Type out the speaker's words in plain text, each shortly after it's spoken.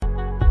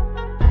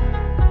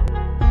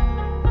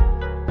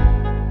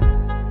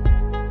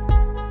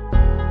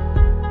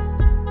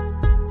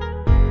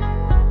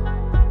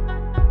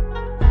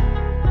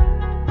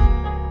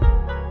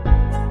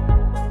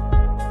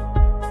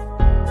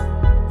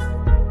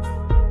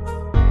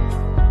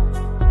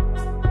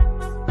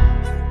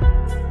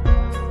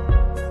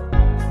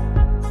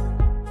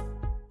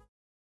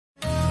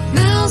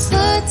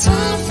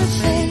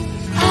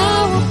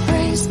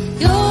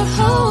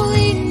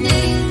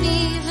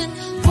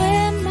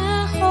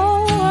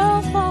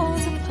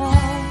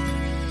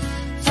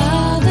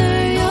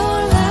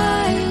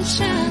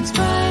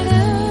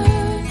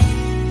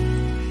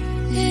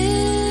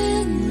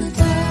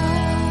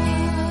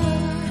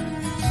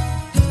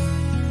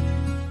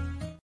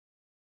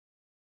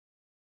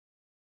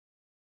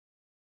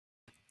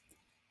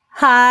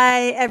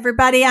Hi,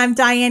 everybody. I'm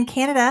Diane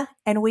Canada,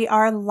 and we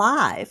are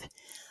live.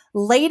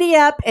 Lady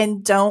up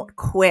and don't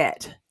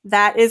quit.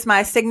 That is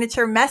my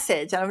signature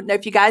message. I don't know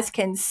if you guys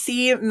can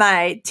see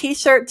my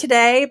t-shirt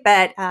today,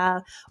 but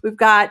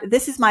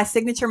this is my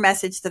signature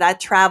message that I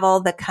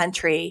travel the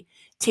country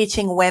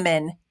teaching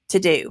women to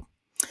do.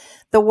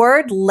 The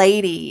word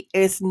lady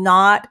is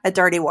not a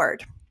dirty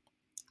word.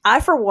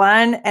 I, for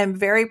one, am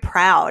very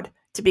proud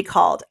to be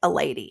called a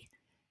lady.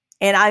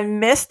 And I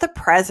miss the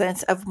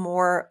presence of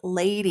more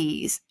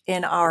ladies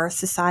in our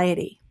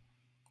society.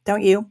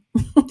 Don't you?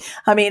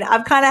 I mean,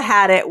 I've kind of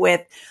had it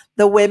with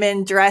the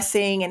women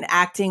dressing and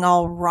acting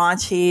all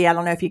raunchy. I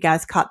don't know if you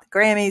guys caught the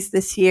Grammys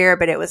this year,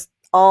 but it was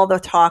all the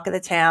talk of the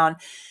town.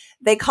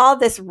 They called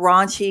this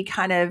raunchy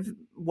kind of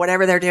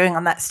whatever they're doing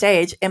on that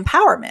stage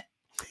empowerment.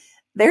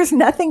 There's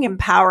nothing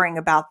empowering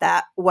about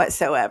that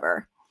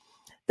whatsoever.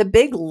 The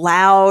big,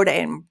 loud,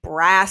 and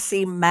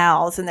brassy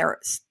mouths, and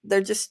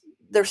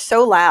they're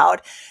so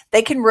loud.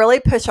 They can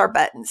really push our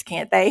buttons,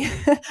 can't they?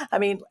 I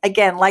mean,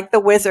 again, like the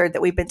wizard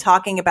that we've been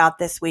talking about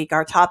this week,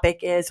 our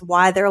topic is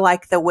why they're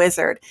like the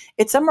wizard.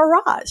 It's a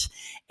mirage,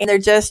 and they're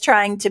just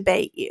trying to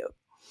bait you.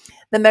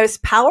 The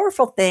most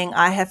powerful thing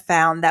I have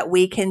found that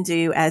we can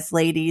do as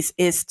ladies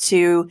is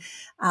to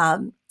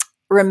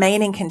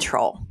remain in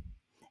control.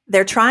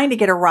 They're trying to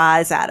get a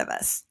rise out of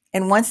us.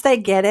 And once they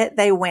get it,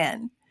 they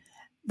win.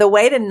 The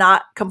way to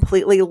not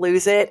completely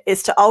lose it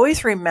is to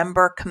always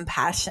remember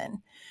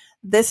compassion.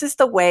 This is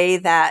the way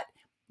that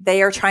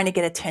they are trying to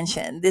get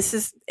attention. This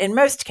is, in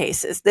most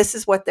cases, this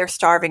is what they're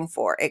starving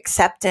for: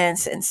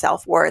 acceptance and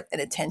self-worth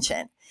and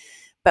attention.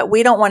 But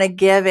we don't want to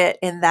give it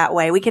in that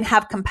way. We can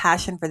have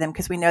compassion for them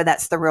because we know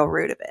that's the real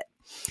root of it.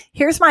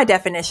 Here's my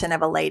definition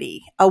of a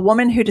lady: a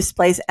woman who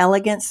displays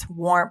elegance,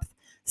 warmth,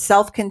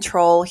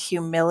 self-control,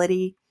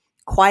 humility,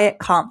 quiet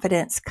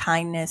confidence,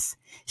 kindness.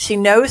 She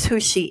knows who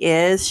she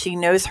is. She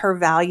knows her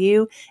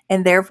value,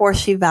 and therefore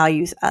she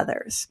values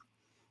others.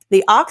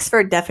 The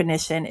Oxford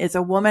definition is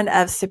a woman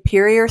of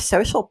superior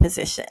social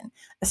position,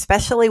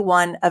 especially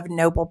one of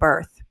noble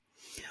birth,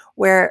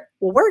 we're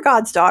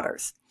God's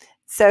daughters.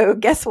 So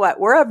guess what?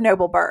 We're of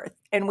noble birth,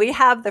 and we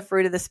have the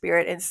fruit of the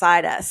Spirit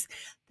inside us.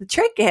 The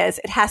trick is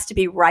it has to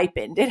be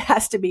ripened. It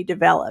has to be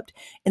developed.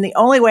 And the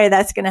only way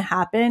that's going to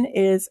happen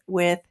is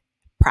with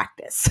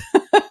practice.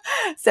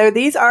 So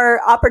these are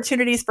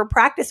opportunities for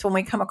practice when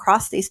we come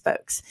across these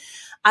folks.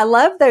 I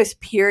love those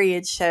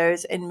period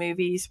shows and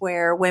movies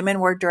where women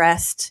were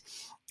dressed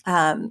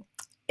in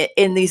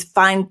these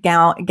fine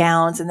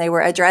gowns, and they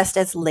were addressed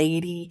as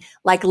lady,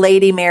 like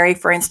Lady Mary,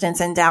 for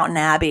instance, in Downton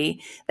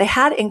Abbey. They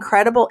had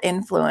incredible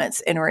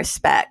influence and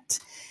respect.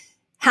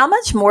 How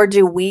much more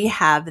do we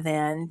have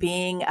then,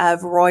 being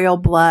of royal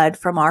blood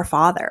from our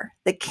Father,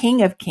 the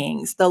King of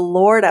Kings, the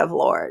Lord of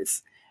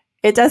Lords?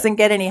 It doesn't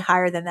get any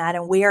higher than that,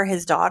 and we are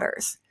his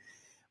daughters.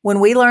 When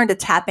we learn to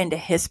tap into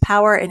his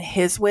power and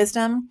his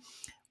wisdom,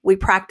 we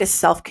practice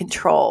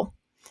self-control.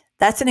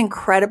 That's an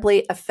incredibly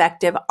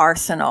effective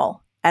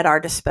arsenal at our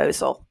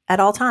disposal at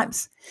all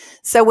times.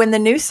 So when the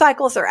news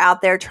cycles are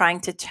out there trying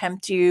to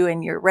tempt you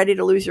and you're ready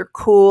to lose your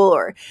cool,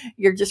 or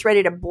you're just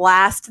ready to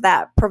blast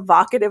that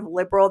provocative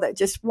liberal that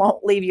just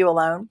won't leave you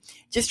alone,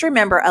 just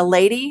remember, a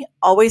lady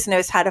always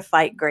knows how to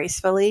fight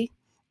gracefully,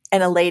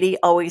 and a lady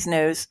always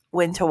knows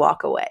when to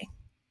walk away.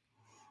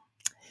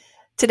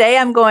 Today,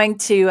 I'm going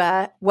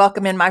to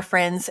welcome in my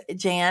friends,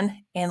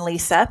 Jan and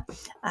Lisa,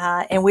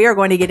 and we are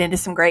going to get into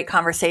some great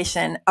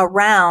conversation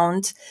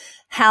around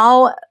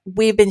how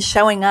we've been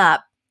showing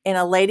up in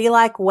a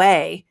ladylike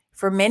way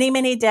for many,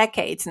 many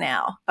decades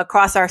now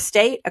across our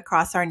state,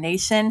 across our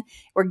nation.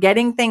 We're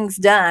getting things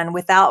done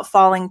without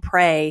falling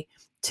prey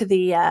to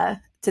the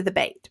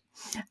bait.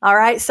 All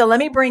right, so let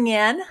me bring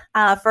in,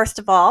 first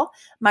of all,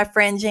 my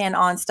friend Jan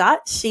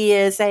Onstadt. She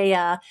is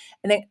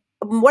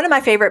one of my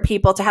favorite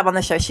people to have on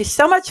the show. She's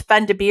so much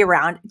fun to be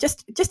around.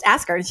 Just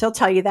ask her and she'll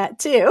tell you that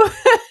too.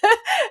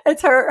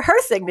 It's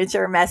her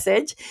signature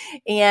message.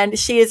 And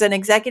she is an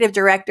executive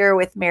director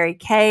with Mary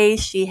Kay.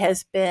 She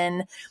has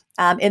been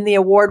in the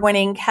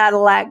award-winning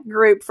Cadillac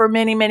Group for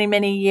many, many,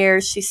 many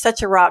years. She's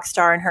such a rock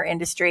star in her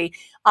industry.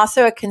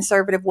 Also a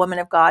conservative woman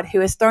of God who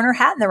has thrown her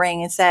hat in the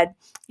ring and said,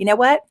 you know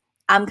what?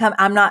 I'm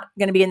not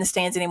going to be in the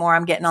stands anymore.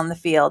 I'm getting on the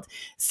field.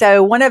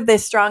 So one of the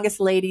strongest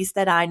ladies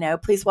that I know,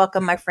 please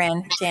welcome my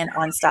friend Jan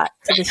Onstadt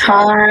to the show.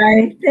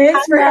 Hi.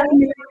 Thanks for having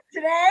me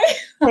today.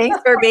 Thanks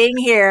for being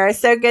here.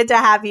 So good to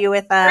have you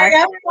with us. I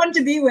have fun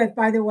to be with,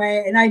 by the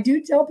way. And I do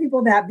tell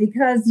people that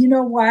because you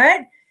know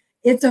what?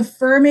 It's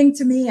affirming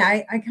to me.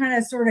 I kind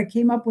of sort of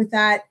came up with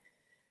that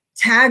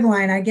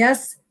tagline, I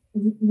guess,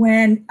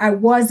 when I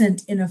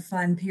wasn't in a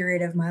fun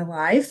period of my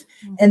life.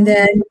 Mm-hmm. And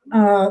then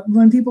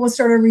when people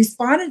started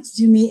responding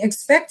to me,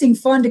 expecting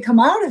fun to come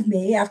out of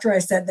me after I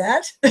said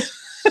that.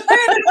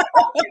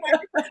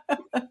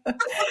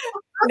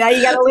 Now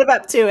you got to live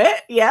up to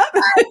it. Yep.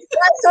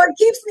 So it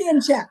keeps me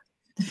in check.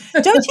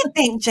 Don't you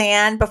think,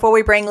 Jan, before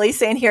we bring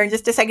Lisa in here in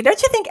just a second,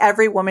 don't you think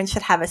every woman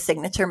should have a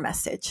signature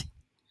message?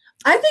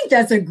 I think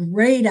that's a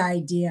great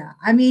idea.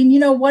 I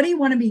mean, what do you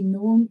want to be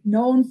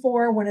known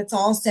for when it's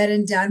all said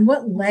and done?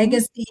 What Mhm.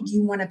 legacy do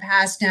you want to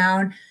pass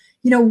down?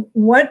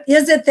 What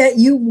is it that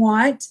you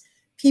want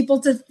people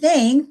to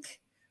think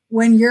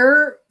when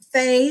your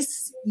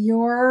face,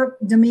 your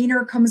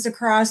demeanor comes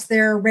across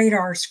their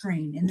radar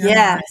screen in their Yes.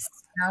 mind?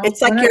 You know,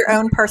 It's like your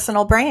own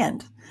personal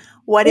brand.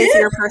 What it is is.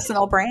 your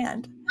personal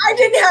brand? I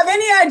didn't have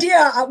any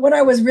idea what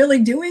I was really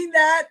doing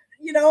that,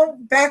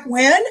 back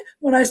when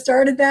I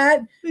started that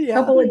a Yeah.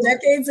 couple of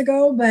decades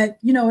ago, but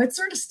it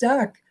sort of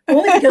stuck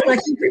only because I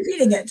keep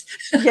repeating it.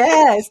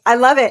 Yes, I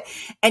love it.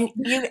 And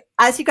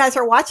as you guys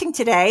are watching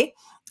today,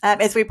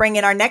 as we bring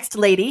in our next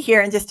lady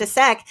here in just a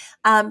sec,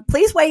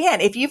 please weigh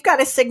in. If you've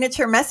got a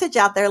signature message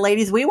out there,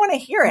 ladies, we want to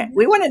hear it.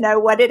 We want to know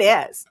what it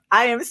is.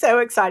 I am so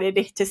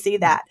excited to see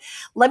that.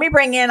 Let me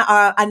bring in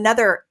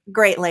another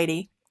great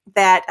lady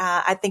that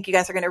I think you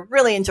guys are going to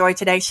really enjoy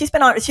today. She's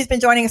been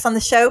joining us on the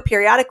show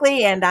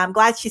periodically, and I'm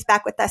glad she's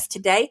back with us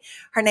today.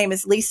 Her name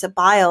is Lisa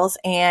Biles,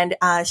 and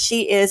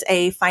she is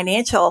a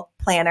financial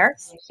planner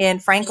in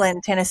Franklin,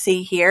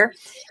 Tennessee here.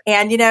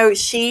 And,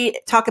 she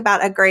talk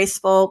about a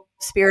graceful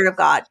spirit of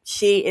God.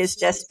 She is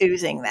just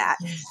oozing that.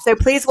 So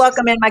please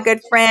welcome in my good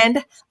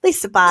friend,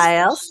 Lisa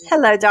Biles.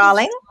 Hello,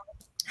 darling.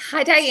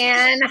 Hi,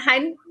 Diane.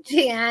 Hi,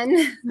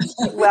 Jan.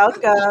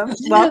 Welcome.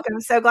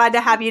 Welcome. So glad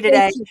to have you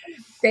today.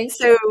 Thank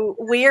So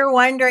we're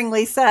wondering,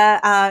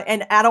 Lisa,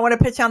 and I don't want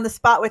to put you on the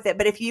spot with it,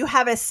 but if you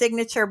have a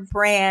signature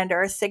brand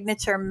or a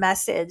signature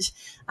message,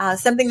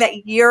 something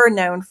that you're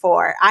known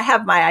for, I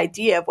have my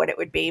idea of what it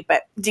would be,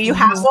 but do you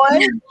have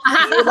one you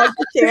would like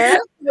to share?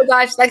 Oh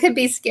gosh, that could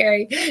be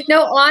scary.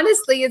 No,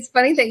 honestly, it's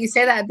funny that you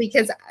say that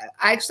because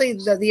actually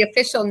the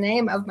official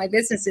name of my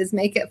business is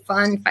Make It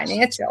Fun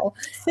Financial.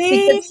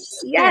 See?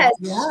 Because, yes,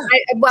 Yeah.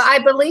 I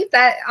believe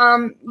that,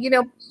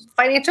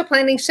 financial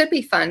planning should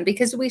be fun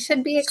because we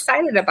should be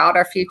excited about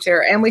our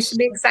future and we should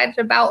be excited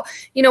about,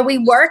 we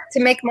work to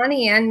make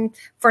money and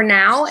for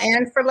now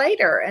and for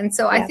later. And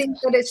so I think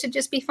that it should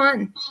just be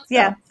fun. So.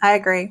 Yeah, I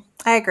agree.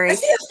 I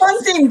see a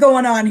fun theme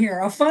going on here.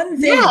 A fun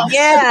theme.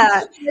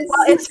 Yeah.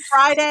 Well, it's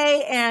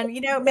Friday, and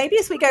maybe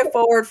as we go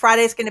forward,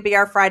 Friday is going to be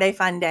our Friday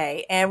fun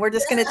day, and we're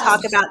just going to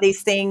talk about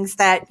these things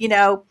that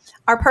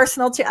are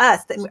personal to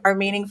us, that are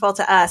meaningful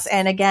to us.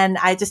 And again,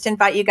 I just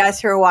invite you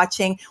guys who are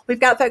watching. We've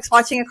got folks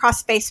watching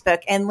across Facebook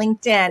and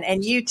LinkedIn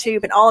and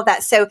YouTube and all of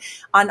that. So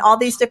on all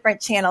these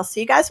different channels, so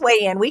you guys weigh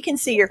in. We can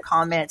see your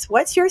comments.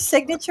 What's your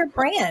signature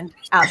brand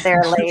out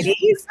there,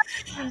 ladies?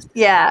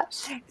 Yeah.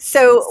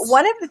 So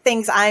one of the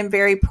things I'm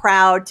very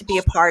proud to be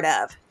a part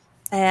of,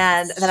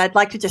 and that I'd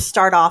like to just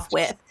start off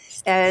with,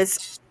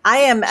 is I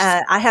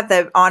have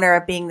the honor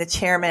of being the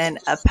chairman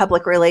of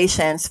public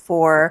relations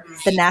for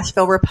the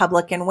Nashville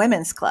Republican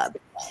Women's Club.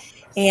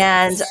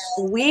 And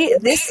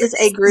this is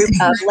a group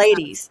of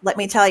ladies, let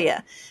me tell you,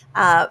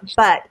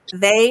 but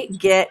they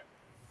get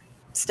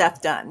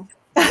stuff done.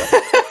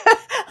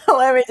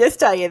 Let me just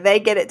tell you,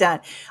 they get it done.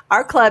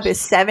 Our club is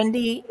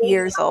 70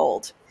 years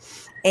old,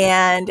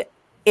 and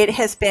it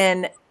has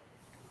been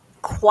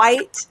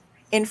quite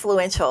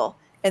influential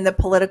in the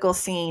political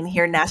scene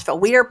here in Nashville.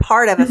 We are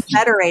part of a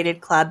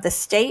federated club, the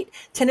State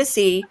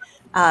Tennessee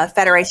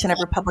Federation of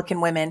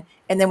Republican Women,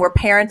 and then we're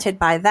parented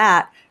by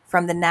that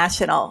from the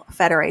National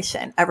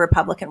Federation of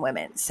Republican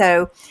Women.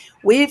 So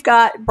we've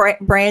got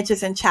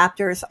branches and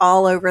chapters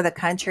all over the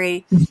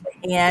country,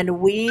 and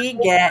we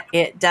get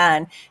it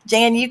done.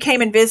 Jan, you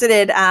came and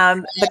visited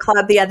the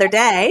club the other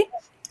day.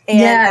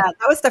 And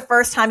that was the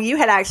first time you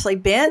had actually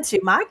been to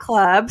my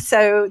club.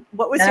 So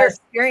what was your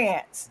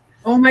experience?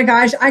 Oh my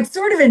gosh, I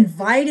sort of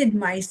invited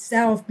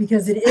myself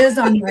because it is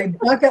on my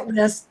bucket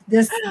list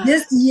this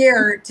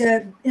year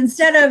to,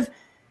 instead of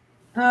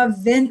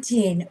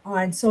venting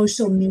on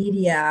social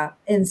media,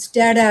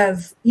 instead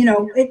of,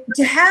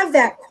 to have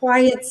that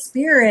quiet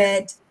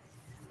spirit,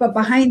 but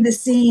behind the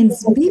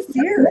scenes, be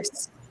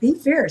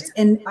fierce.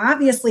 And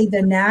obviously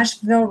the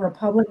Nashville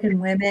Republican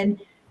Women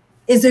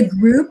is a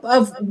group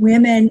of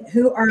women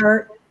who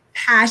are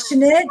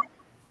passionate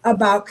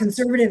about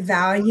conservative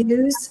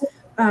values.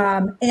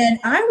 And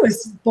I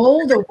was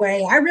bowled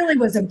away. I really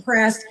was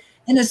impressed.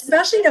 And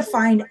especially to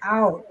find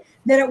out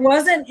that it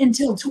wasn't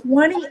until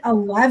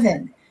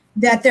 2011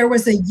 that there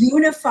was a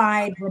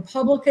unified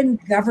Republican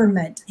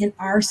government in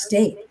our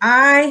state.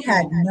 I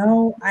had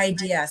no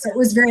idea. So it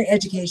was very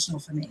educational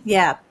for me.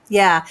 Yeah.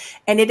 Yeah.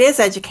 And it is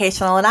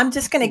educational. And I'm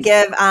just going to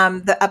give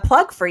a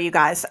plug for you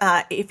guys.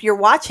 If you're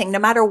watching, no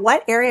matter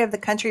what area of the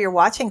country you're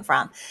watching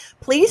from,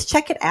 please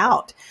check it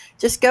out.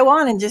 Just go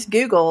on and just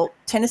Google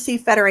Tennessee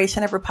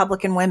Federation of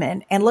Republican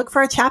Women and look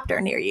for a chapter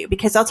near you,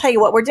 because I'll tell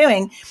you what we're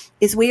doing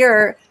is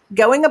we're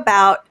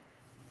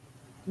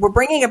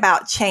bringing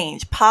about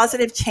change,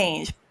 positive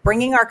change,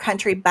 bringing our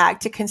country back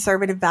to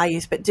conservative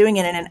values, but doing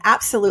it in an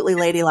absolutely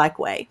ladylike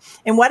way.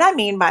 And what I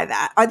mean by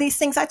that are these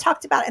things I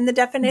talked about in the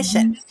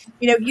definition.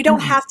 You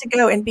don't have to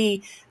go and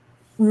be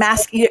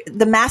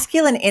the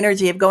masculine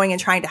energy of going and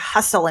trying to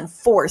hustle and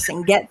force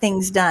and get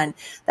things done.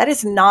 That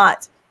is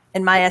not,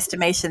 in my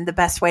estimation, the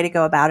best way to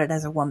go about it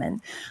as a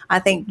woman. I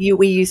think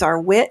we use our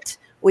wit,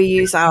 We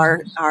use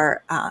our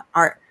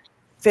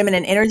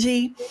feminine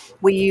energy.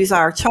 We use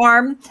our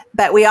charm,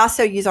 but we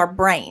also use our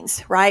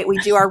brains, right? We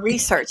do our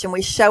research and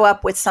we show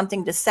up with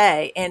something to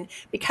say. And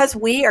because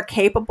we are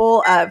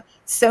capable of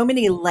so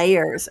many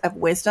layers of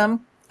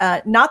wisdom,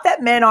 not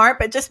that men aren't,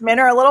 but just men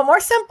are a little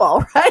more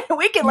simple, right?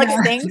 We can look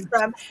at things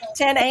from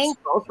 10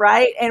 angles,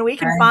 right? And we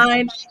can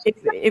find,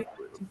 if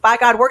by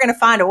God, we're going to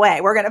find a way.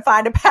 We're going to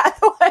find a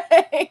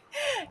pathway,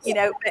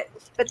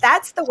 but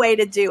that's the way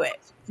to do it,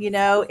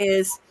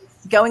 is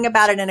going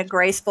about it in a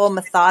graceful,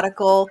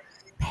 methodical,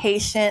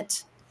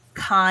 patient,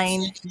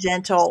 kind,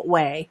 gentle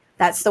way.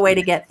 That's the way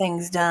to get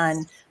things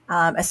done,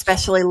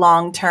 especially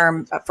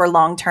long-term, for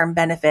long-term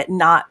benefit,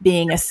 not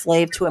being a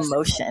slave to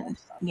emotion,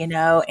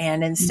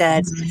 and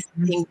instead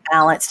being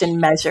balanced and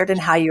measured in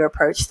how you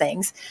approach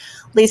things.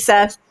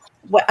 Lisa,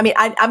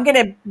 I'm going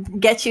to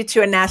get you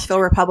to a Nashville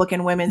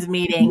Republican women's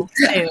meeting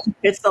soon.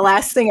 It's the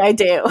last thing I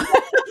do.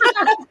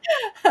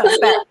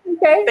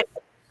 but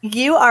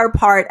you are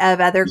part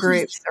of other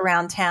groups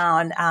around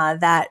town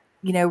that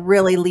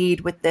really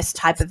lead with this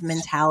type of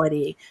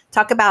mentality.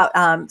 Talk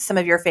about some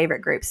of your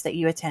favorite groups that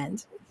you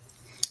attend.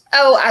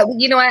 Oh,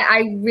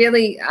 I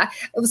really,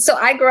 so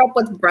I grew up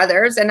with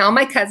brothers and all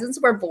my cousins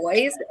were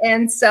boys.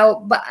 And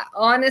so, but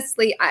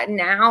honestly,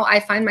 now I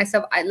find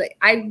myself,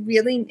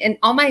 and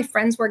all my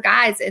friends were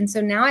guys. And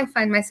so now I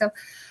find myself,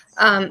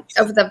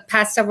 over the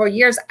past several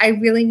years, I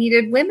really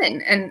needed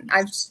women. And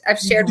I've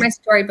shared my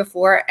story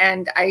before,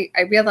 and I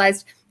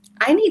realized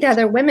I need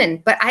other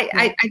women, but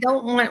I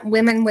don't want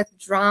women with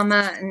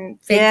drama and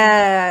fake.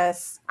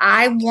 Yes.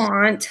 I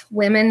want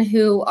women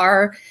who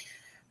are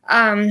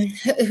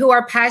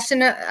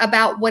passionate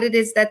about what it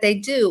is that they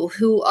do,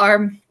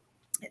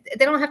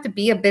 they don't have to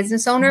be a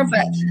business owner,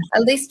 but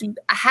at least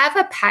have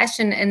a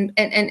passion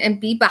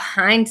and be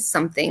behind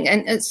something,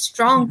 and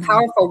strong,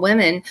 powerful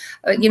women.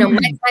 My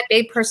type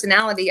A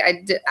personality,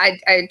 I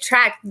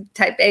attract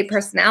type A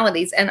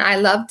personalities, and I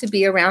love to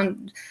be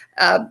around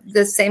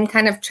the same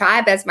kind of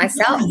tribe as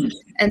myself.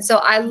 And so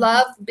I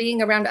love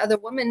being around other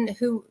women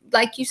who,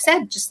 like you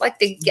said, just like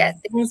to get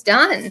things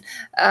done.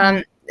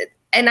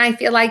 And I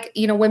feel like,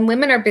 when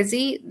women are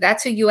busy,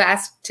 that's who you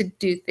ask to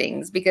do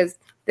things, because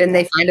then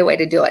they find a way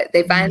to do it.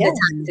 They find the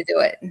time to do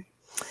it.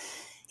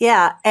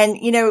 Yeah. And,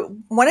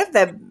 one of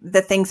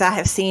the things I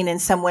have seen in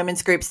some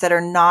women's groups that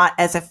are not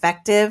as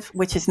effective,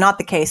 which is not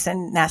the case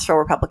in Nashville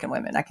Republican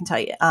Women, I can tell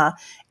you.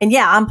 And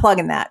yeah, I'm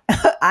plugging that.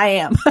 I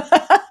am.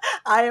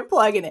 I am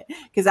plugging it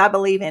because I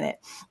believe in it.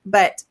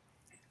 But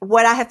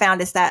what I have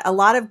found is that a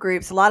lot of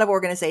groups, a lot of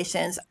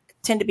organizations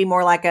tend to be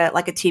more like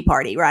a tea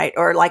party, right?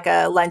 Or like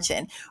a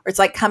luncheon, or it's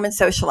like come and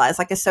socialize,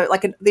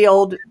 the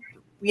old,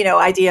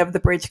 idea of the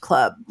bridge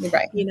club,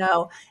 right?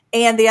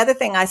 And the other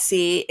thing I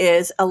see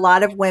is a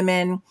lot of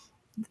women,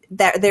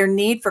 that their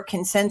need for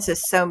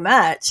consensus so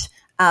much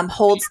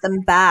holds them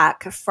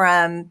back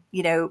from,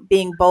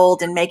 being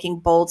bold and making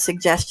bold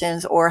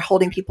suggestions or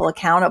holding people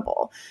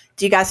accountable.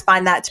 Do you guys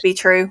find that to be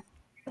true?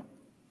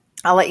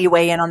 I'll let you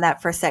weigh in on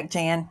that for a sec,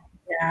 Jan.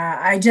 Yeah,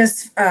 I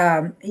just,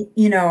 I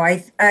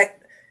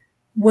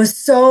was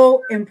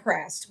so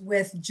impressed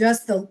with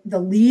just the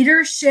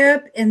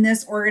leadership in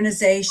this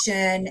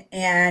organization,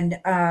 and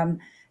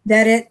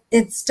that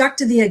it stuck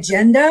to the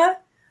agenda,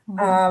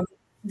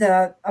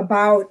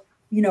 about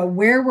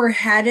where we're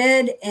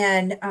headed,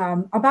 and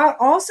about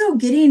also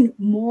getting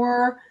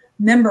more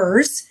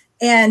members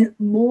and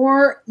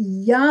more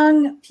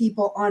young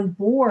people on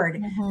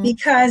board,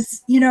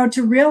 because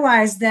to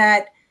realize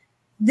that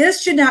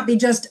this should not be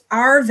just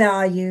our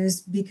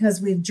values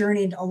because we've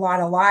journeyed a lot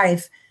of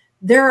life.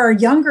 There are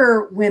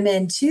younger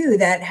women too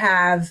that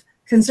have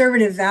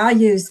conservative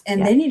values,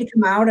 and they need to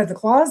come out of the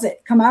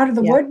closet, come out of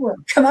the woodwork,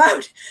 come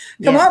out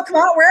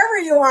wherever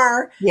you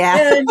are,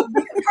 and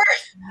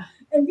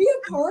be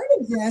a part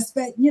of this.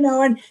 But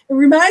and it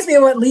reminds me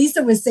of what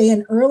Lisa was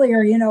saying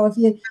earlier.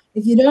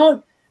 If you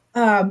don't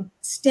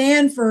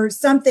stand for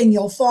something,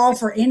 you'll fall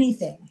for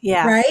anything.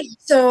 Yeah. Right.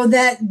 So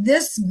that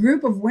this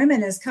group of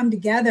women has come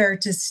together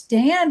to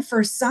stand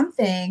for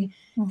something.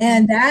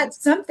 And that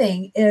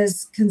something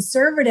is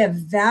conservative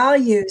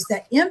values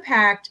that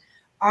impact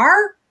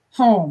our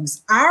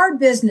homes, our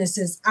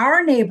businesses,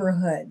 our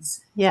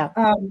neighborhoods. Yeah.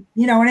 And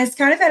it's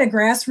kind of at a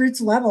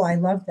grassroots level. I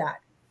love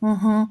that.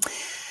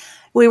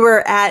 We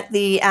were at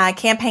the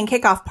campaign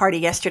kickoff party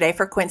yesterday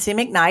for Quincy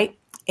McKnight.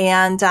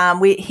 And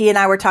he and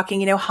I were talking,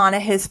 Hannah,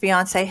 his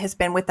fiance, has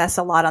been with us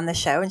a lot on the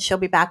show, and she'll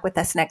be back with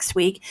us next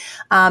week.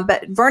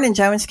 But Vernon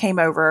Jones came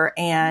over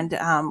and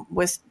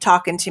was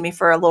talking to me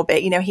for a little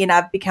bit. He and I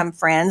have become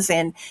friends,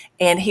 and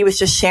he was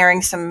just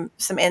sharing some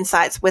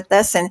insights with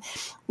us. And,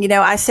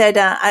 I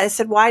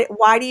said,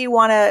 why do you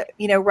want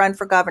to, run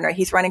for governor?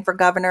 He's running for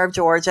governor of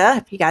Georgia.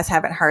 If you guys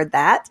haven't heard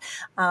that,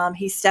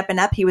 he's stepping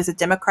up. He was a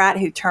Democrat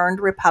who turned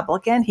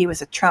Republican. He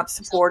was a Trump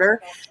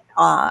supporter,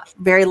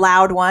 very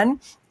loud one.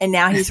 and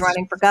now he's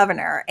running for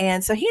governor.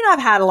 And so he and I've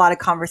had a lot of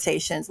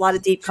conversations, a lot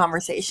of deep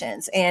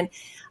conversations. And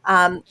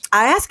I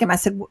asked him, I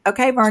said,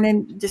 okay,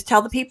 Vernon, just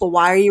tell the people,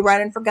 why are you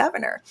running for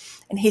governor?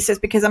 And he says,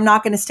 because I'm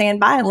not going to stand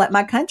by and let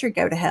my country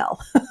go to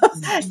hell.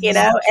 And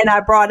I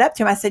brought up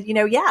to him, I said,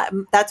 yeah,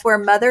 that's where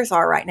mothers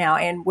are right now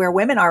and where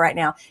women are right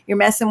now. You're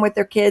messing with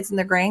their kids and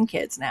their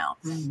grandkids now,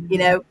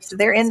 so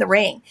they're in the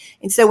ring.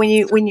 And so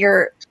when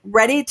you're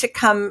ready to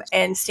come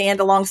and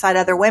stand alongside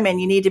other women,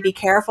 you need to be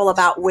careful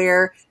about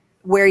where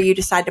you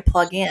decide to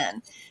plug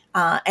in.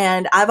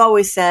 And I've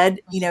always said,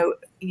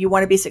 you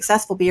want to be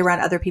successful, be around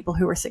other people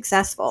who are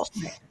successful.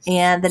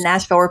 And the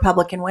Nashville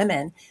Republican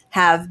women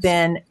have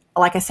been,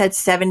 like I said,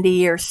 70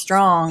 years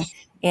strong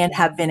and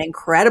have been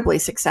incredibly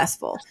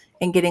successful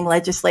in getting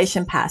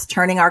legislation passed,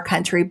 turning our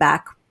country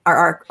back,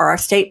 our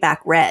state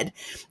back red,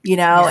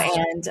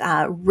 and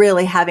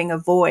really having a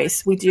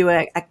voice. We do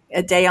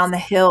a day on the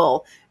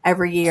Hill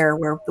every year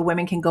where the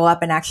women can go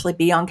up and actually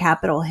be on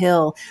Capitol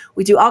Hill.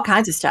 We do all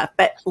kinds of stuff,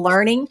 but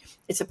learning,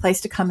 it's a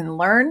place to come and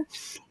learn,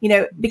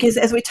 because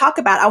as we talk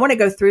about, I want to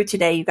go through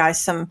today, you guys,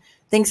 some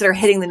things that are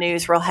hitting the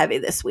news real heavy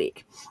this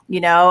week.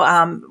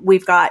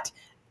 We've got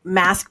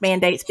mask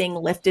mandates being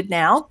lifted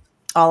now.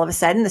 All of a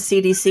sudden, the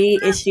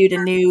CDC issued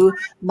a new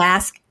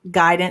mask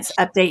guidance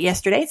update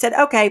yesterday. It said,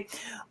 okay,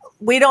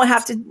 you don't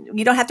have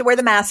to wear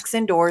the masks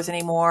indoors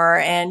anymore.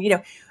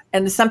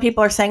 And some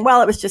people are saying,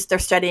 well, it was just they're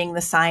studying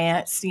the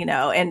science,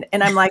 and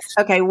I'm like,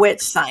 okay,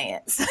 which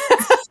science?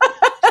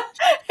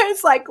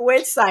 It's like,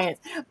 which science?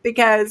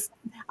 Because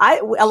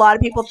a lot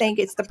of people think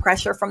it's the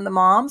pressure from the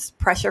moms,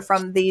 pressure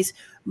from these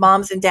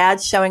moms and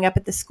dads showing up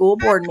at the school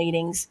board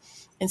meetings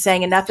and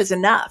saying enough is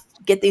enough.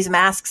 Get these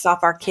masks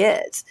off our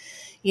kids.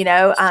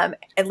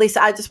 At least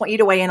I just want you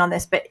to weigh in on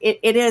this, but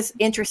it is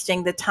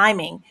interesting, the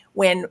timing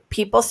when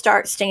people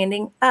start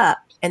standing up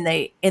and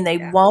they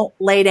won't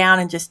lay down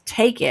and just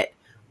take it.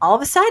 All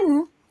of a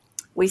sudden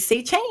we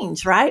see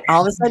change, right?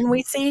 All of a sudden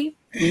we see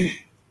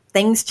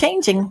things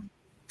changing.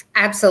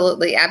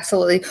 Absolutely.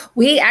 Absolutely.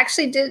 We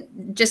actually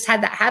just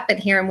had that happen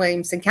here in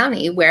Williamson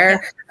County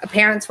where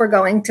parents were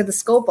going to the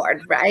school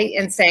board, right?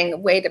 And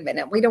saying, wait a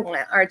minute, we don't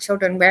want our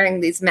children wearing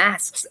these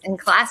masks in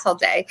class all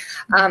day.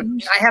 I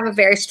have a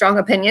very strong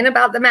opinion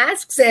about the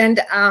masks.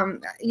 And,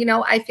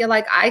 I feel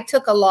like I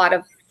took a lot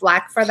of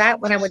flack for that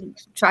when I would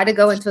try to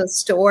go into a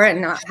store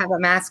and not have a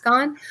mask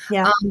on.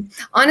 Yeah.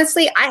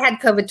 Honestly, I had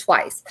COVID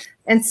twice.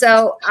 And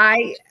so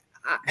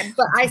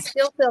but I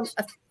still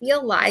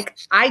feel like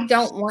I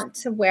don't want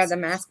to wear the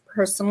mask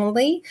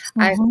personally.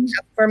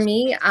 For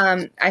me,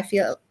 I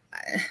feel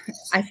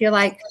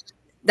like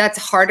that's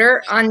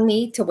harder on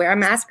me to wear a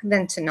mask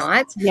than to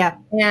not. Yeah.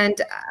 And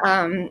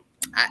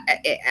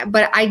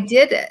but I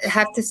did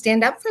have to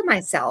stand up for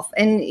myself,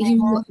 and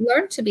you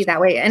learn to be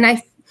that way. And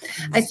I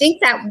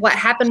think that what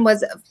happened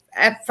was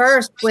at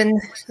first when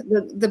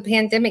the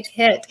pandemic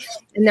hit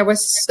and there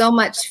was so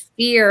much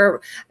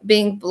fear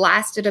being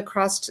blasted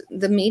across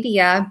the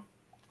media,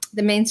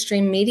 the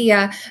mainstream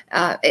media,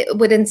 it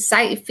would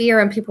incite fear,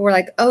 and people were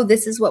like, oh,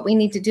 this is what we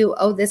need to do.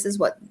 Oh, this is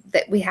what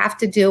that we have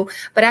to do.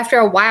 But after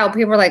a while,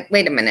 people were like,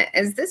 wait a minute,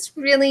 is this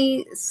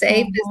really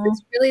safe? Is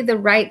this really the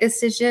right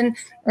decision?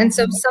 And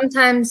so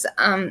sometimes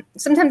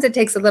it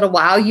takes a little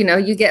while,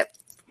 you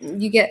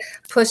get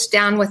pushed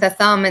down with a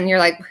thumb and you're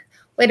like,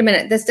 wait a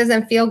minute, this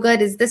doesn't feel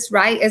good. Is this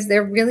right? Is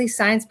there really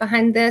science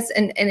behind this?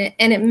 And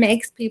it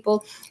makes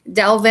people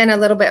delve in a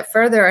little bit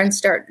further and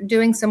start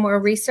doing some more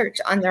research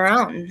on their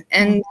own.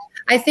 And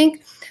I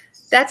think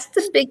that's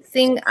the big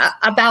thing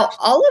about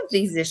all of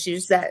these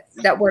issues that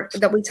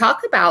we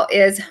talk about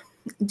is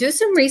do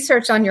some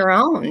research on your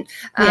own.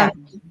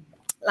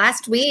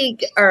 Last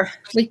week or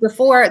week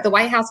before, the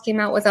White House came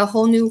out with a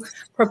whole new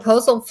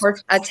proposal for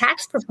a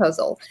tax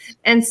proposal.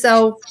 And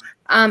so,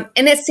 and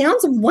it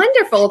sounds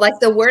wonderful. Like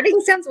the wording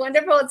sounds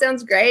wonderful. It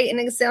sounds great. And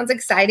it sounds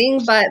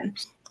exciting, but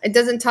it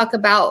doesn't talk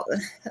about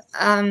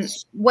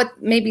what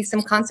maybe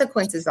some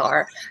consequences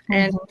are.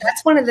 And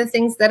that's one of the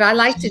things that I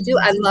like to do.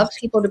 I love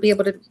people to be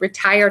able to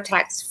retire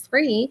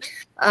tax-free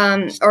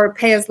or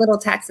pay as little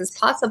tax as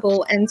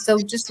possible. And so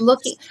just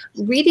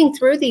reading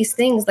through these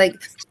things, like,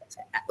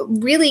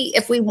 really,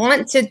 if we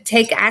want to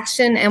take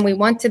action and we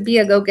want to be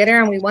a go-getter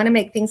and we want to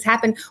make things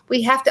happen,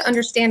 we have to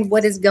understand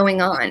what is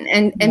going on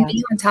and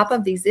be on top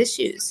of these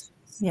issues.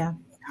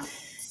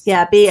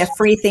 Yeah, be a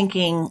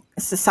free-thinking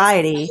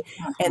society.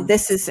 And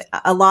this is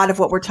a lot of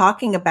what we're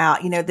talking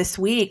about, this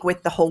week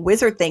with the whole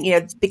wizard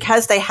thing,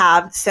 because they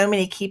have so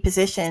many key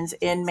positions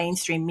in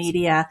mainstream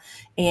media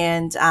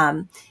and,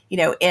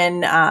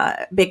 in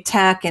big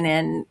tech and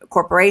in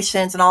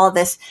corporations and all of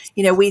this,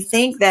 we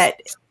think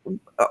that,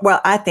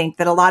 I think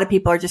that a lot of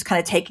people are just kind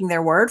of taking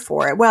their word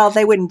for it. Well,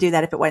 they wouldn't do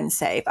that if it wasn't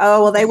safe.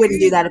 Oh, well, they wouldn't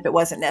do that if it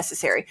wasn't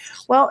necessary.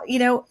 Well,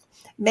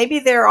 maybe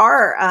there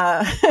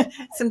are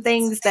some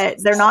things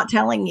that they're not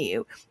telling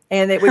you,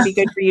 and it would be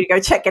good for you to go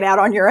check it out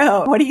on your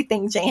own. What do you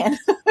think, Jan?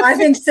 I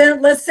think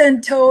let's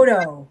send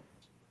Toto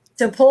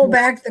to pull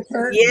back the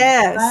curtain.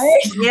 Yes,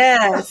 right?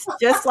 Yes,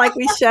 just like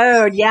we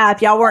showed. Yeah,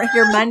 if y'all weren't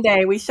here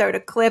Monday, we showed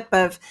a clip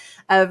of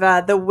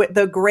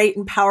the great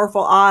and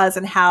powerful Oz,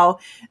 and how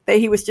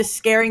he was just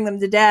scaring them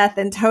to death.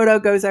 And Toto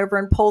goes over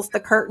and pulls the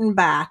curtain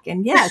back,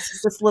 and it's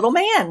just this little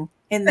man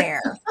in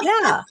there.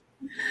 Yeah,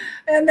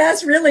 and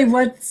that's really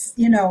what's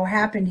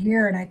happened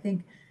here. And I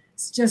think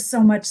it's just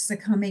so much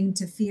succumbing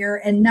to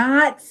fear and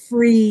not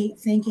free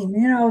thinking.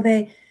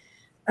 They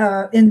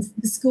in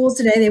schools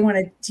today, they want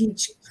to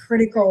teach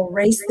critical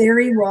race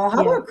theory. Well,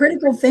 how about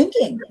critical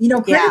thinking?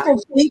 Critical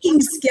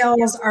thinking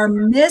skills are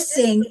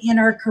missing in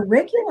our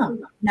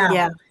curriculum now.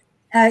 Yeah.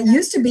 It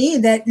used to be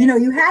that,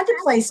 you had to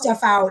play stuff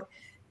out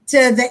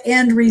to the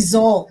end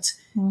result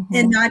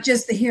and not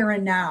just the here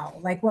and now,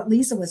 like what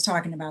Lisa was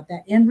talking about,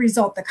 that end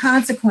result, the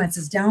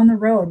consequences down the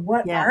road.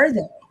 What are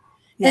they?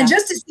 Yeah. And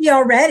just to see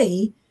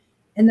already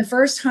in the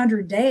first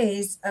 100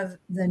 days of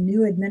the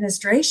new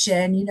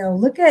administration,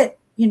 look at,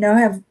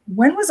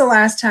 when was the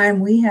last time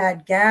we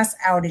had gas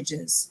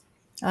outages?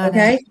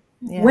 Okay.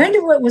 Yeah.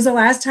 When was the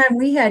last time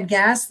we had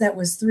gas that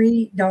was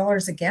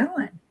 $3 a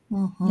gallon?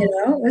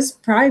 It was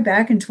probably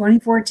back in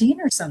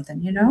 2014 or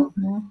something,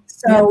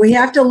 So we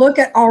have to look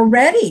at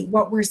already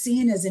what we're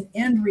seeing as an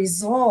end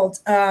result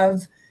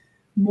of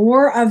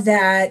more of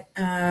that,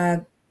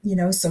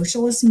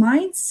 socialist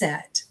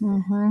mindset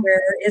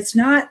where it's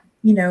not,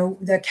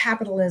 the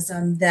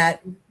capitalism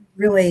that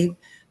really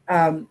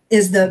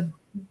is the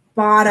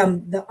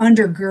bottom, the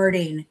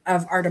undergirding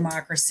of our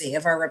democracy,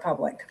 of our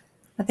republic.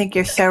 I think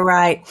you're so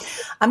right.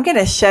 I'm going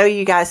to show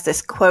you guys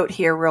this quote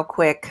here real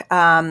quick.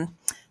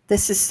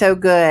 This is so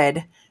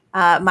good.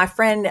 My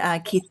friend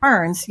Keith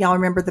Burns, y'all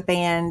remember the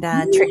band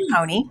Trick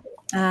Pony?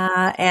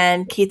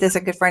 And Keith is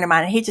a good friend of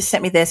mine, and he just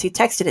sent me this. He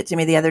texted it to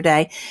me the other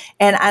day,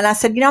 and I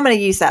said, I'm going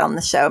to use that on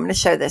the show. I'm going to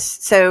show this.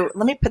 So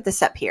let me put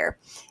this up here,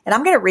 and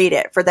I'm going to read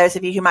it for those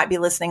of you who might be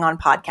listening on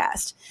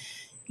podcast.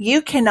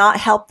 You cannot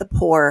help the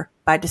poor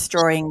by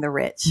destroying the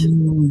rich.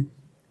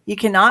 You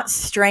cannot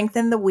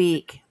strengthen the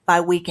weak by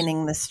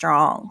weakening the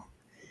strong.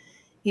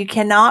 You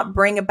cannot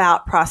bring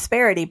about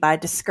prosperity by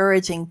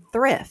discouraging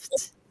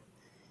thrift.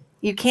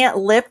 You can't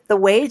lift the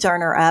wage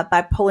earner up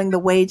by pulling the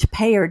wage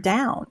payer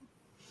down.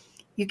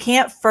 You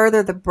can't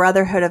further the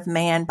brotherhood of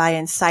man by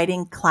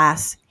inciting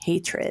class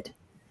hatred.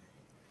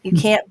 You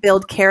can't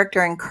build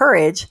character and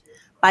courage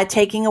by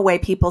taking away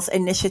people's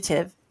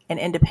initiative and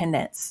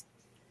independence.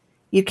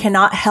 You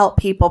cannot help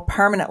people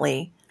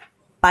permanently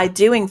by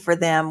doing for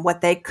them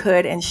what they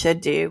could and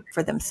should do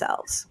for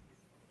themselves.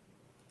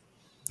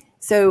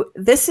 So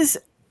this is,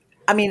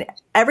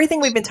 everything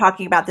we've been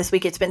talking about this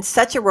week, it's been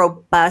such a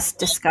robust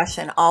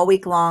discussion all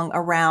week long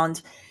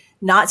around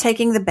not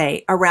taking the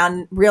bait,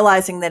 around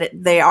realizing that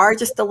they are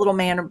just a little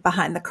man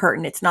behind the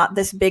curtain. It's not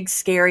this big,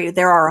 scary.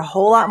 There are a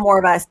whole lot more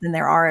of us than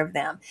there are of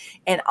them.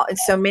 And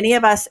so many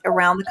of us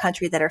around the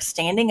country that are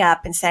standing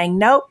up and saying,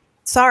 nope,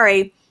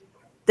 sorry,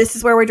 this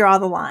is where we draw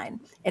the line.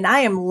 And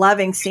I am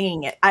loving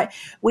seeing it.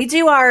 We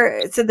do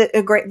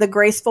the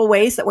graceful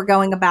ways that we're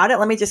going about it.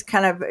 Let me just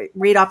kind of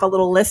read off a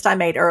little list I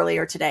made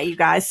earlier today, you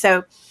guys.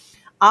 So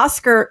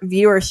Oscar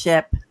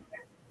viewership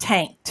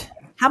tanked.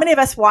 How many of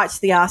us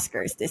watched the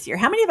Oscars this year?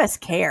 How many of us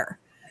care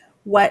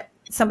what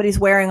somebody's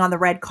wearing on the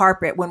red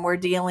carpet when we're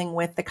dealing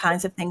with the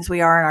kinds of things we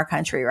are in our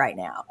country right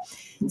now?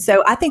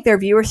 So I think their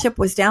viewership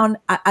was down.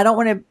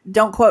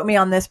 Don't quote me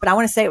on this, but I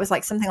want to say it was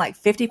like something like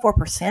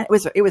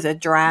 54%. It was a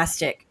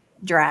drastic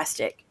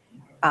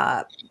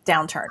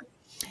downturn.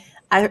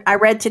 I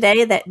read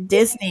today that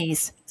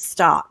Disney's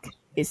stock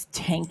is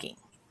tanking,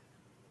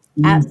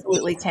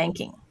 absolutely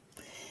tanking.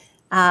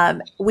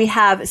 We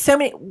have so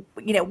many,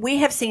 we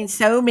have seen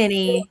so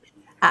many.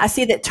 I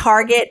see that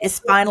Target is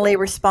finally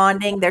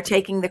responding. They're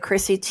taking the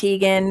Chrissy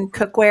Teigen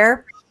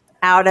cookware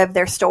out of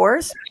their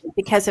stores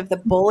because of the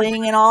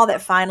bullying and all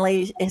that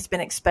finally has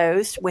been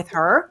exposed with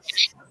her.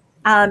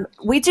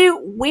 We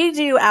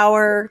do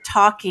our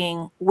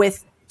talking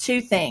with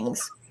two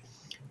things,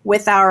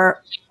 with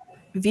our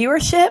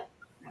viewership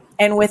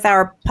and with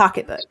our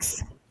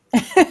pocketbooks.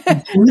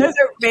 Those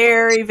are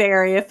very,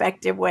 very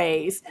effective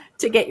ways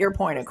to get your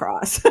point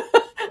across.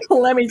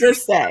 Let me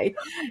just say,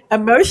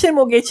 emotion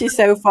will get you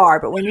so far,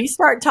 but when you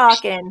start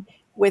talking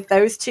with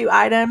those two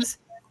items,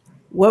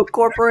 woke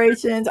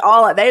corporations,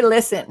 they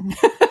listen,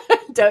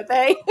 don't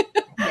they?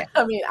 Yeah.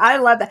 I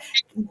love that.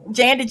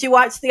 Jan, did you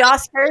watch the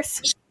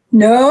Oscars?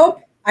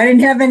 Nope. I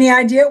didn't have any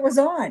idea it was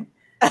on.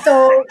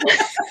 So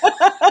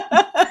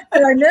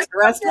did I miss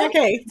rest my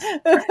case?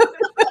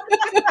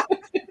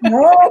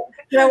 No.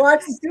 Did I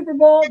watch the Super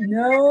Bowl?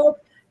 No.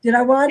 Did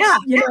I watch,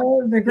 the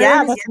Grammys?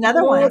 Yeah, that's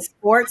another one.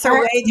 Sports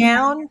are way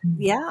down.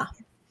 Yeah.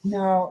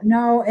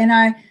 No.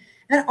 And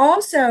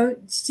also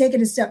to take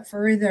it a step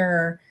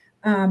further,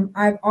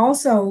 I've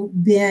also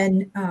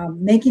been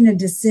making a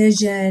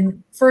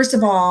decision. First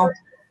of all,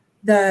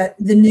 the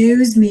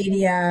news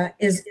media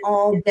is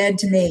all dead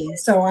to me,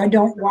 so I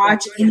don't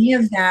watch any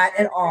of that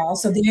at all.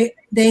 So they've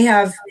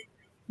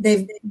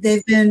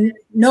been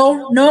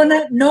no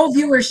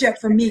viewership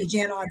from me,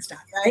 Jan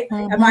Onstock, right,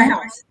 at my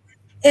house.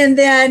 And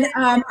then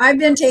I've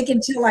been taken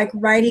to like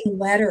writing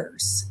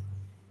letters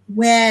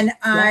when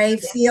I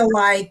feel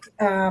like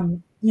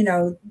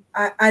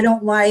I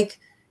don't like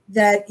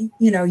that,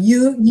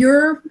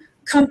 your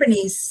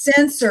company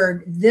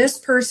censored this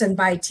person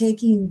by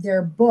taking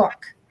their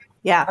book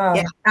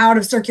out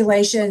of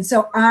circulation.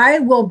 So I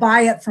will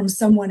buy it from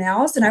someone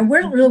else. And I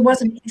really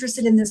wasn't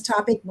interested in this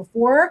topic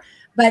before,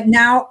 but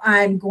now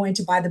I'm going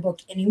to buy the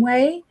book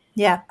anyway.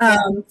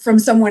 From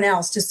someone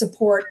else to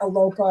support a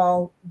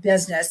local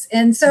business.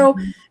 And so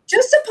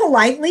just to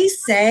politely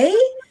say,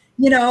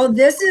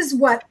 this is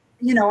what,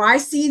 I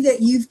see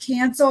that you've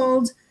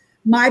canceled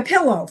My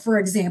Pillow, for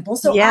example.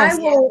 So I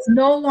will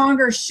no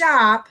longer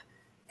shop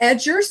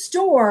at your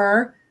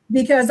store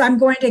because I'm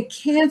going to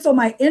cancel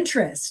my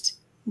interest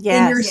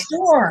in your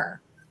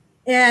store.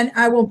 And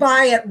I will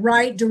buy it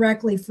right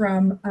directly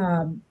from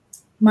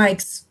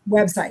Mike's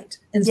website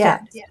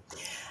instead.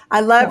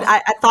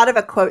 I thought of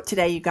a quote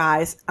today, you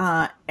guys,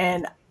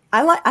 and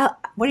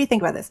what do you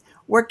think about this?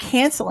 We're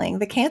canceling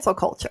the cancel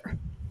culture.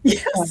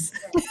 Yes.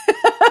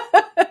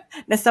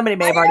 Now, somebody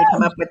may have already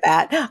come up with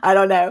that. I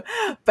don't know,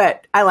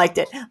 but I liked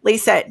it.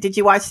 Lisa, did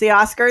you watch the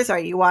Oscars? Are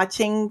you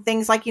watching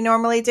things like you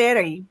normally did?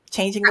 Are you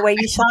changing the way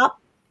you shop?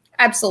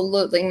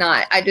 Absolutely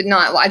not. I did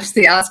not watch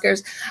the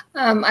Oscars.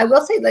 I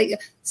will say,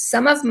 like,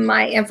 some of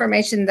my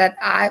information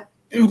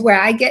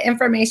where I get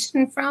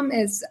information from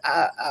is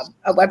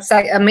a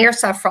website, Amir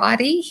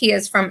Safadi. He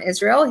is from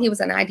Israel. He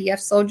was an IDF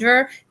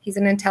soldier. He's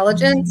an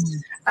intelligence.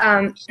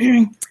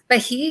 But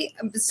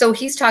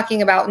he's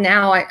talking about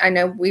now, I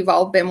know we've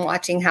all been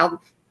watching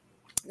how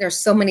there's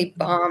so many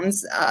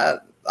bombs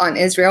on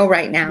Israel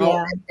right now.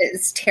 Yeah.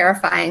 It's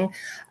terrifying.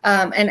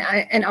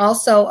 And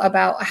also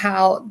about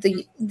how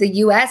the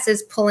U.S.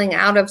 is pulling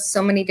out of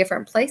so many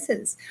different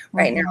places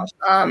right now,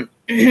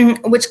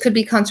 which could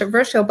be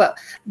controversial. But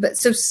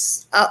so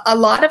a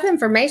lot of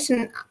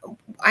information,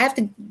 I have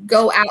to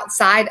go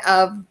outside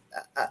of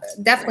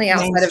definitely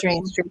outside of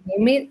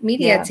mainstream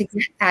media to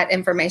get that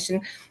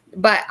information.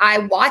 But I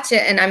watch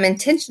it and I'm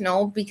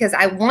intentional because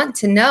I want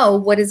to know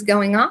what is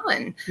going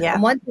on. I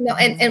want to know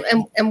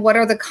and what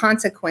are the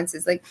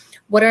consequences? Like,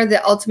 what are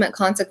the ultimate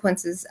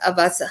consequences of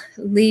us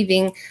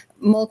leaving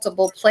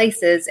multiple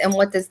places, and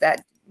what does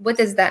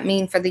that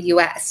mean for the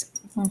U.S.?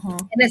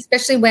 And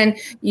especially when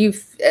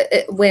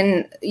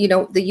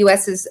the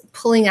U.S. is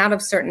pulling out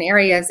of certain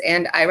areas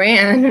and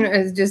Iran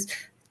is just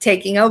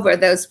taking over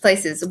those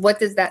places. What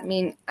does that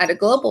mean at a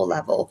global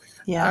level?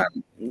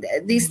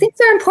 These things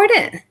are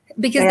important.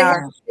 Because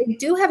they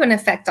do have an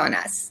effect on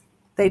us.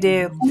 They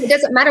do. And it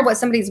doesn't matter what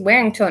somebody's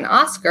wearing to an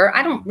Oscar.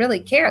 I don't really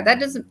care. That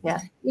doesn't,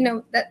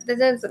 that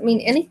doesn't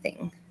mean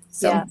anything.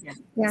 So,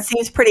 It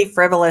seems pretty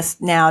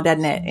frivolous now,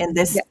 doesn't it?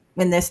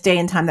 In this day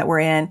and time that we're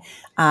in,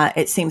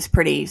 it seems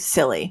pretty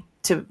silly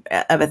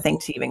of a thing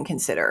to even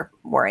consider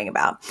worrying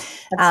about.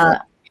 I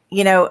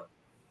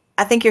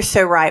think you're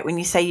so right when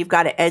you say you've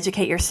got to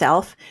educate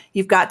yourself.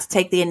 You've got to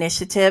take the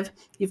initiative.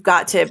 You've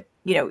got to,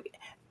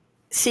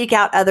 seek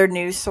out other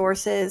news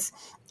sources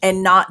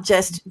and not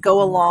just go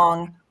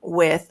along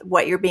with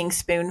what you're being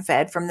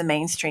spoon-fed from the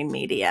mainstream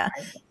media.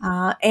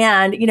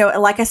 And,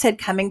 like I said,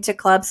 coming to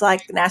clubs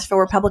like the Nashville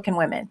Republican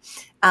Women,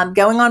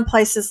 going on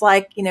places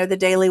like, the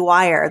Daily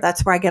Wire.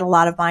 That's where I get a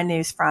lot of my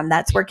news from.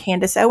 That's where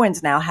Candace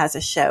Owens now has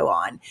a show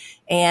on.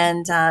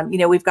 And,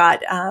 we've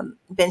got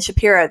Ben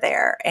Shapiro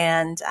there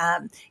and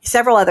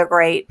several other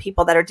great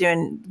people that are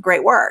doing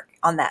great work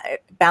on that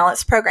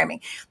balanced programming.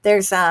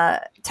 There's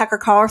Tucker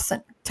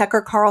Carlson.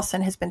 Tucker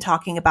Carlson has been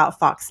talking about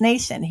Fox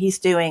Nation. He's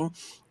doing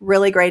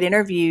really great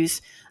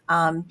interviews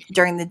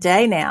during the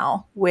day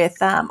now with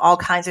all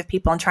kinds of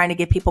people and trying to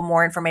give people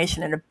more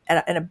information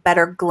and a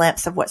better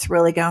glimpse of what's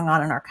really going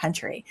on in our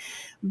country.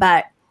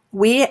 But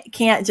we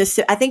can't just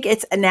I think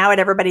it's now at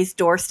everybody's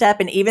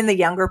doorstep, and even the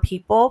younger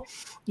people,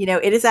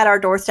 it is at our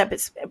doorstep.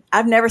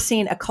 I've never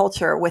seen a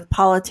culture with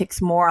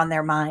politics more on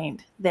their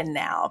mind than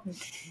now.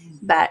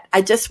 But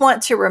I just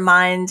want to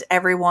remind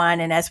everyone,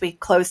 and as we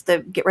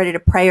get ready to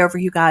pray over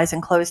you guys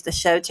and close the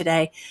show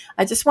today,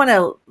 I just want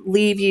to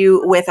leave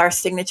you with our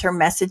signature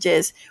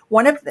messages.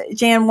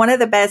 Jan, one of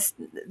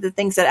the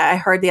things that I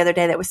heard the other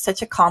day that was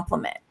such a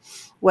compliment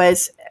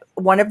was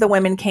one of the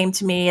women came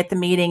to me at the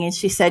meeting and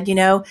she said,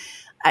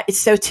 it's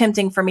so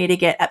tempting for me to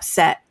get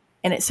upset.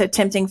 And it's so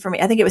tempting for me.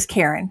 I think it was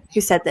Karen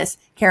who said this,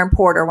 Karen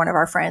Porter, one of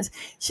our friends.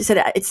 She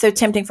said, it's so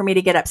tempting for me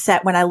to get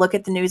upset when I look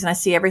at the news and I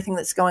see everything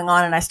that's going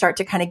on and I start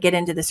to kind of get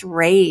into this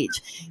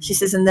rage. She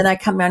says, and then I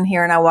come on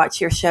here and I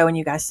watch your show and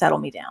you guys settle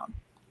me down.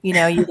 You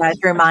guys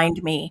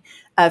remind me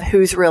of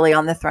who's really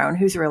on the throne,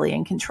 who's really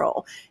in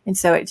control. And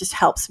so it just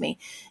helps me.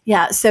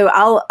 Yeah. So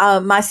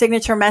my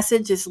signature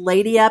message is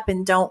lady up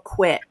and don't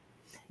quit.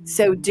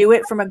 So do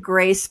it from a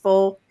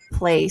graceful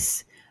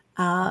place.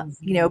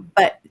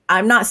 But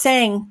I'm not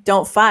saying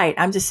don't fight.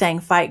 I'm just saying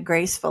fight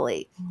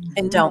gracefully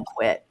and don't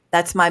quit.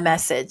 That's my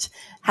message.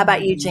 How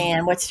about you,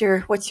 Jan? What's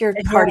your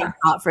parting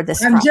thought for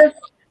this?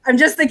 I'm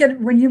just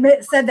thinking when you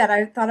said that,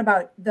 I thought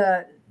about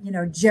the,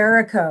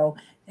 Jericho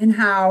and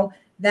how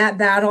that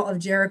battle of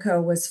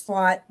Jericho was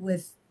fought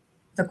with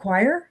the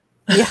choir.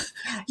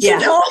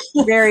 Yeah.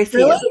 Very few.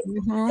 Really?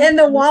 Mm-hmm. And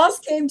the walls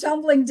came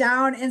tumbling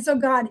down. And so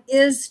God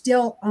is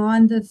still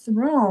on the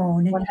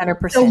throne.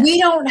 100%. So we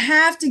don't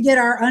have to get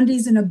our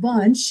undies in a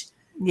bunch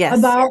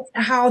about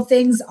how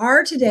things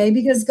are today,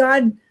 because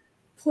God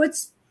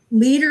puts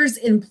leaders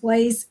in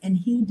place and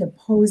he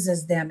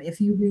deposes them. If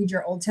you read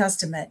your Old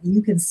Testament,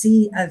 you can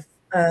see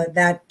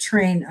that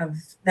train of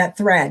that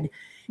thread.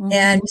 Mm-hmm.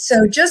 And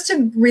so just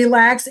to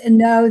relax and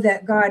know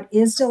that God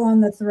is still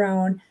on the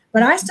throne,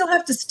 but I still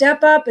have to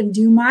step up and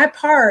do my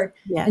part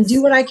and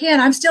do what I can.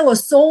 I'm still a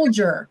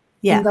soldier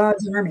in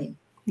God's army.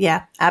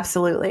 Yeah,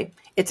 absolutely.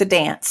 It's a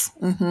dance.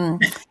 Mm-hmm.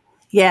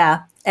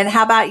 Yeah. And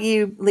how about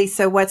you,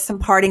 Lisa? What's some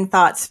parting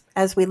thoughts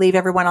as we leave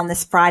everyone on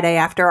this Friday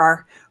after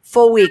our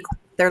full week?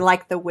 They're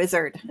like the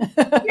wizard.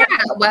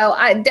 Well,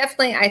 I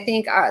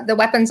think the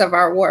weapons of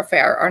our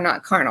warfare are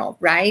not carnal,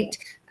 right?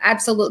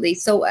 Absolutely.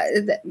 So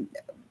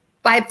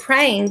by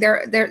praying,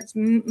 there's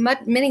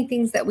many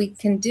things that we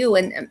can do,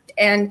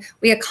 and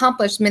we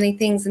accomplish many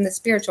things in the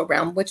spiritual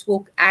realm, which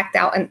will act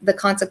out, and the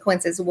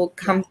consequences will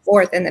come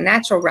forth in the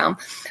natural realm.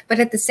 But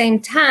at the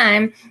same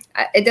time,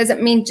 it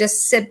doesn't mean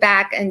just sit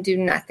back and do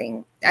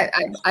nothing.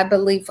 I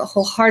believe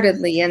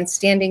wholeheartedly in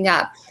standing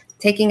up,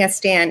 taking a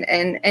stand,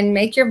 and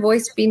make your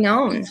voice be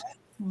known.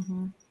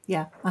 Mm-hmm.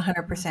 Yeah,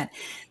 100%.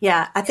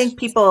 Yeah, I think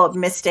people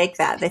mistake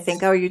that. They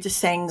think, oh, you're just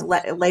saying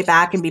lay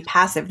back and be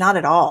passive. Not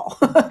at all.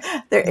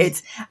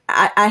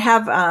 I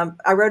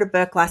wrote a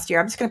book last year.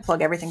 I'm just going to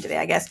plug everything today,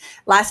 I guess.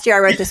 Last year, I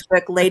wrote this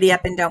book, Lady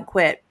Up and Don't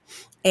Quit.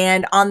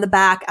 And on the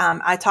back,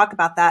 I talk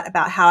about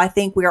how I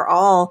think we are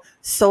all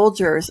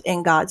soldiers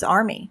in God's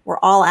army. We're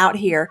all out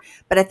here,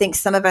 but I think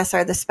some of us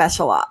are the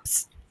special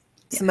ops.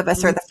 Some of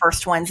us are the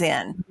first ones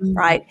in,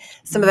 right?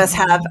 Some of us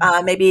have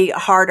maybe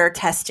harder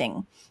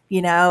testing,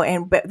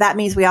 but that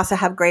means we also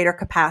have greater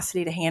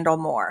capacity to handle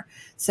more.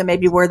 So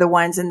maybe we're the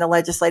ones in the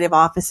legislative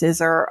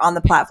offices or on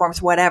the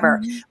platforms,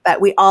 whatever,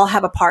 but we all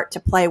have a part to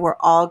play. We're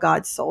all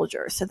God's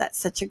soldiers. So that's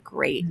such a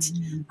great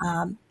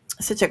thing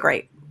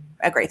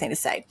to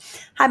say.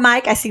 Hi,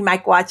 Mike. I see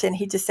Mike watching.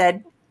 He just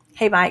said,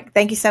 hey, Mike,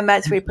 thank you so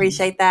much. We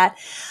appreciate that.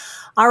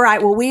 All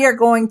right. Well, we are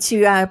going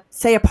to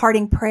say a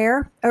parting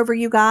prayer over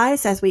you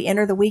guys as we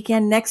enter the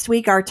weekend. Next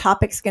week, our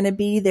topic's going to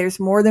be there's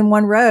more than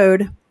one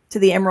road to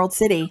the Emerald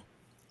City.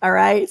 All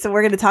right. So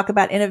we're going to talk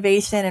about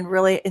innovation and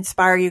really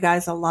inspire you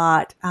guys a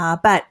lot.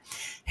 But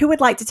who would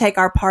like to take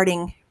our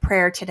parting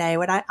prayer today?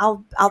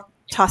 I'll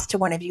toss to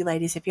one of you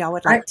ladies if y'all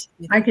would like to.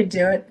 I could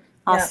do it.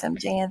 Awesome,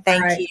 Jan.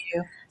 Thank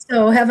you.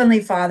 So Heavenly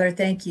Father,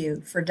 thank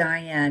you for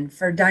Diane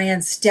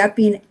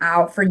stepping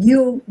out, for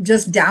you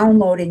just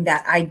downloading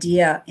that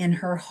idea in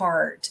her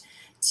heart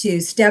to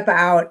step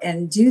out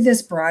and do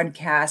this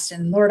broadcast.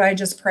 And Lord, I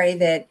just pray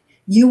that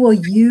you will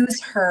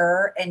use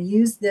her and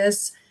use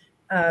this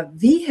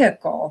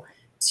vehicle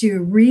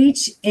to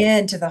reach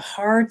into the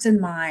hearts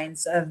and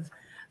minds of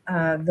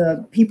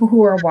the people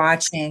who are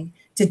watching,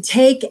 to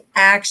take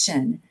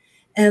action.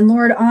 And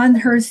Lord, on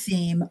her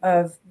theme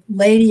of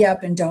Lady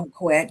Up and Don't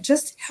Quit,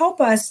 just help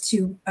us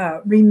to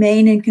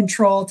remain in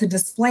control, to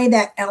display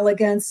that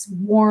elegance,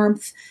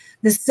 warmth,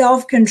 the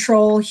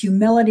self-control,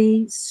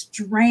 humility,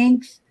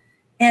 strength,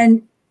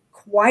 and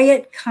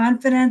quiet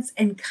confidence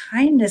and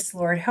kindness,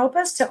 Lord. Help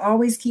us to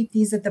always keep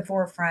these at the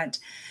forefront,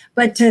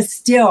 but to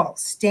still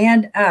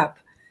stand up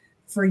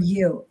for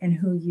you and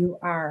who you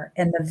are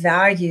and the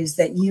values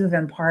that you've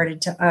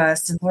imparted to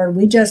us. And Lord,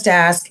 we just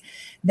ask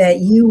that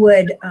you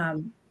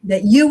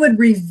would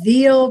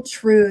reveal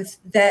truth,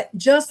 that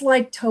just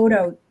like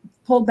Toto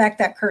pulled back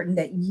that curtain,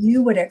 that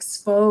you would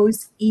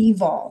expose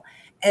evil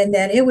and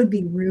that it would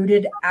be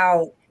rooted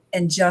out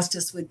and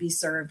justice would be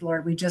served.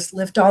 Lord, we just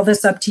lift all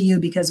this up to you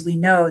because we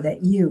know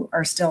that you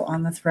are still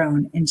on the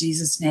throne. In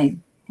Jesus'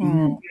 name.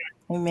 Amen.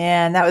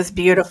 Amen. That was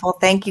beautiful.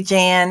 Thank you,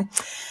 Jan.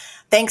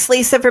 Thanks,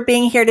 Lisa, for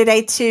being here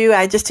today, too.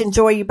 I just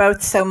enjoy you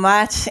both so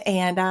much.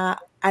 And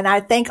I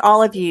thank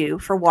all of you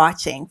for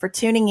watching, for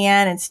tuning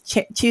in and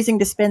choosing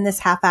to spend this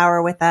half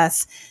hour with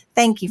us.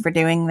 Thank you for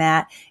doing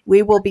that.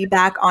 We will be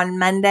back on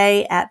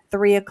Monday at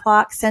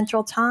 3:00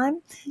 Central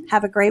Time.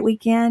 Have a great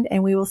weekend,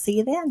 and we will see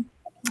you then.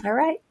 All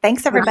right.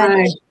 Thanks,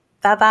 everybody.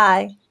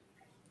 Bye-bye.